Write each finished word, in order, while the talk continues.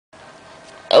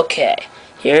Okay,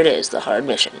 here it is, the hard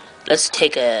mission. Let's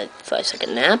take a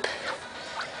 5-second nap.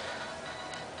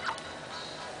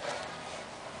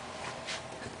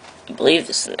 I believe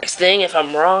this is the next thing. If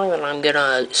I'm wrong, then I'm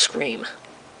gonna scream.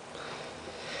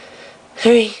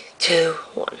 3, 2,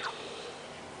 1.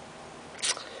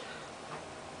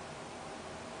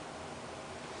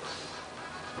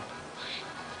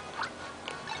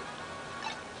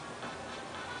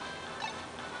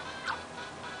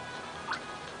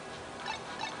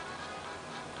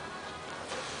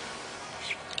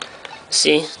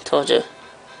 See? Told you.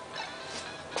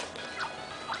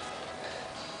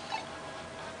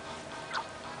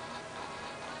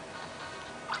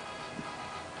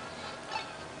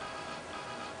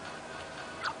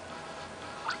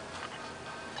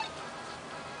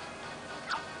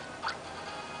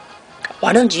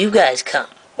 Why don't you guys come?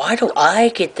 Why do I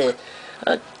get the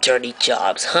dirty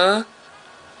jobs, huh?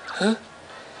 Huh?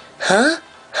 Huh?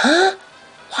 Huh?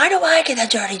 Why do I get the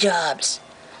dirty jobs?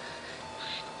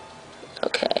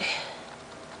 Okay.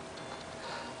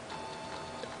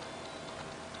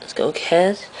 Let's go,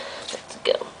 Kaz. Let's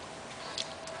go.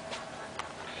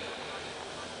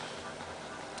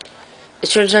 It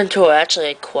turns into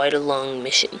actually quite a long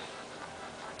mission.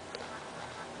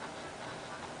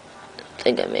 I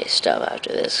think I may stop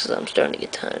after this because I'm starting to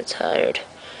get kind of tired.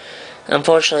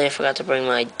 Unfortunately, I forgot to bring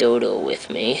my dodo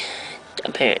with me.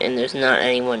 Apparently, and there's not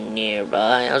anyone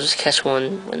nearby. I'll just catch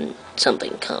one when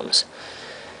something comes.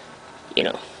 You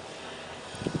know.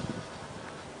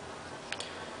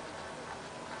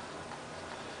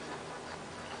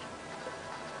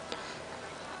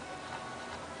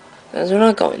 Because we're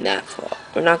not going that far.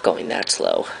 We're not going that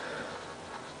slow.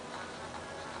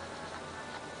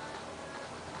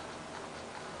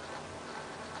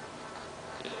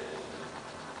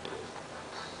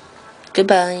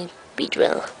 Goodbye, beach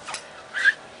well.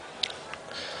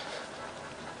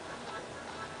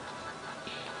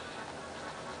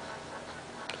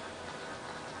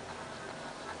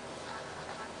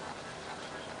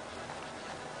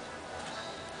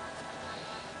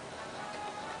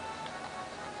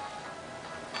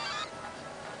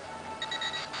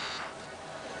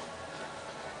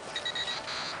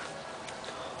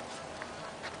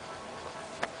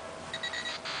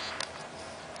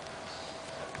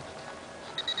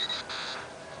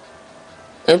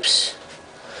 Oops.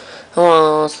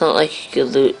 Oh, it's not like you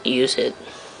could use it.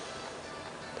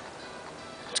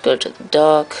 Let's go to the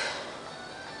dock.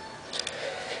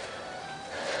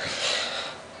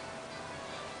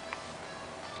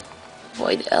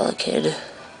 Avoid allocated.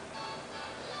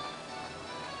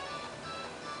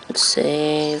 Let's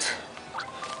save.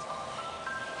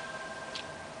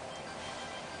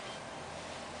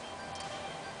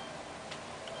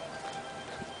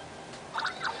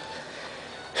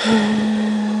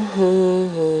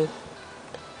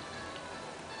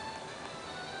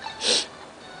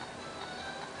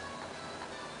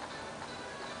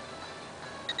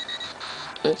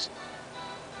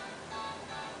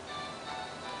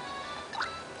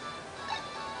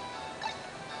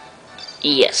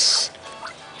 Yes.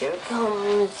 Here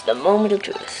comes the moment of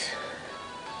truth.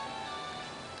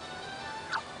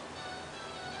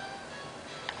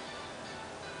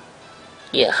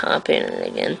 Yeah, hop in it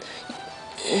again.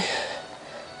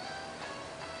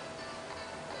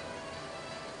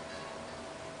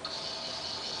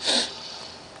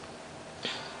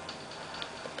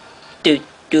 Do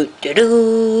do do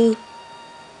do.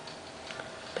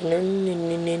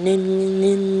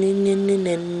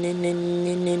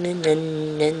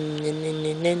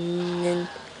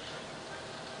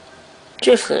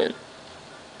 Driftland.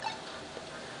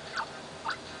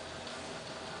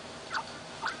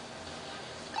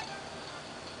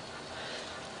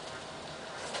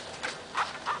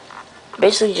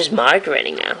 Basically just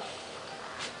migrating now.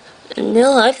 In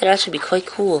real life, that actually be quite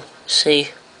cool. See.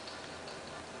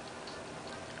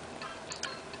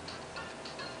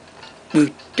 Do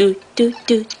do do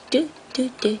do do do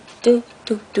do do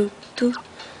do do do.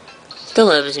 Still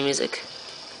love his music.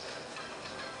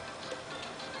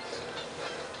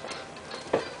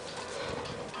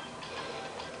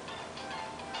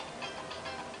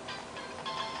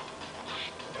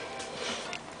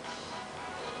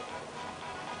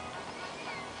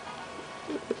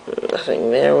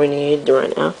 Nothing there we need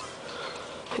right now.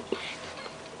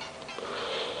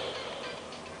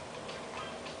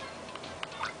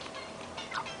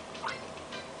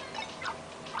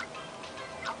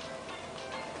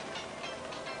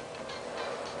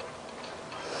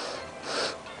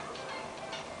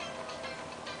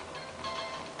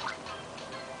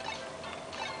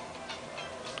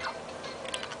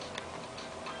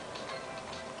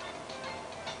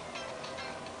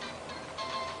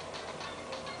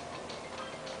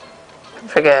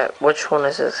 Forget which one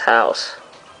is his house.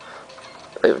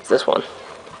 I believe it's this one.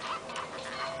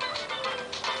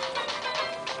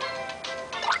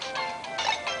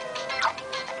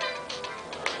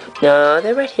 No,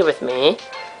 they're right here with me.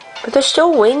 But there's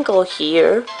still Winkle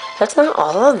here. That's not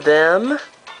all of them.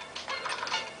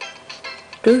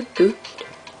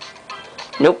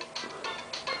 Nope.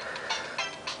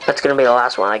 That's gonna be the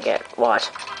last one I get. Watch.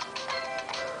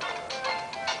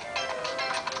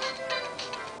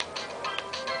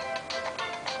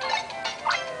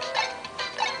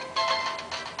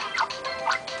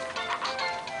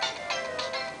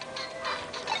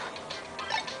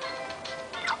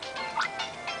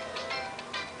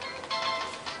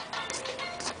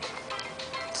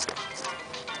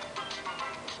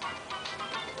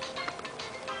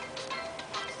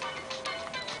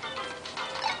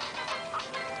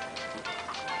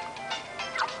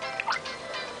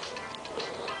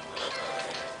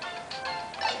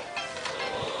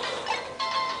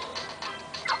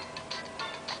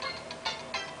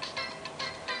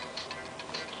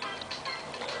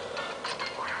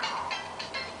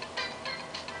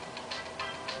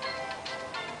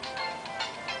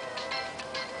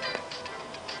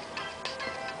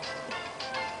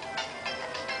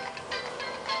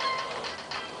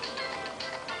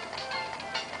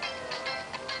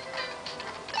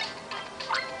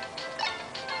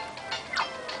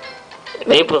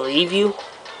 They believe you?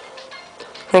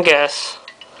 I guess.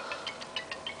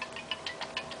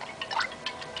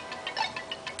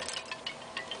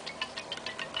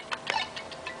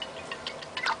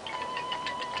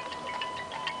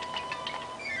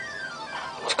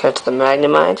 Let's go to the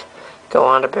Magnemite. Go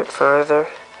on a bit further.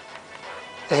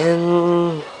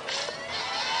 Then...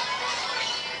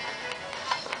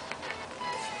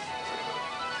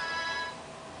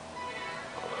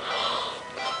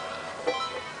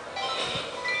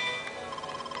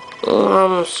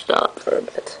 stop for a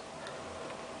bit.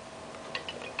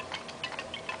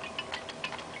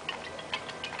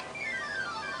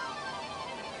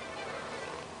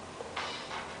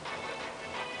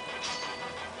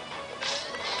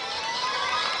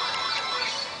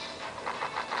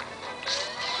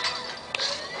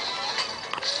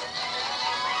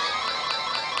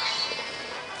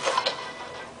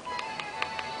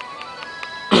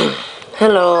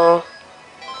 Hello.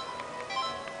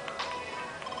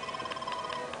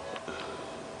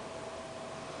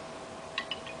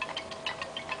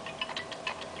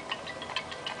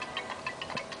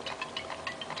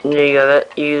 There you go,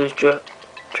 that you use drift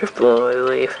bloom, I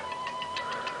believe.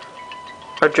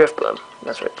 Or drift bloom.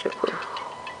 That's right, drift bloom.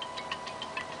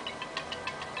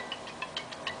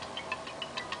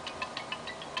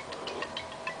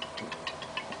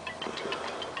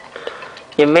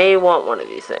 You may want one of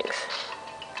these things.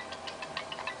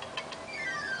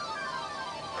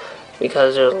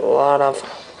 Because there's a lot of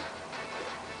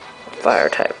fire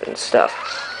type and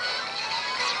stuff.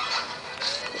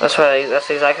 That's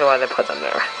exactly why they put them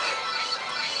there.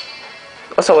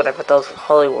 Also, when I put those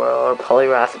Poliwhirl or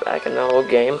Poliwrath back in the old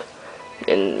game,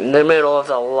 in the middle of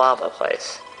the lava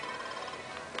place,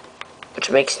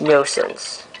 which makes no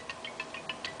sense.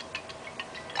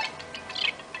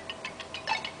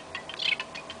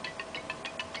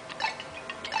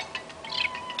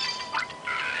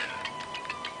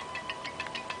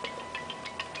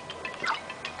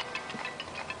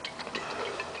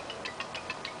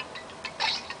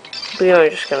 We are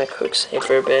just gonna quick save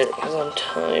for a bit because I'm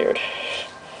tired.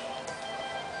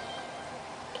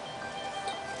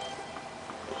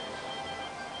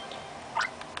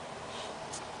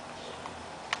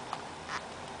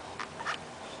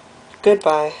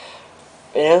 Goodbye.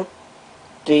 You know?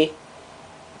 3,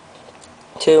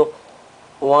 2,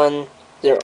 1.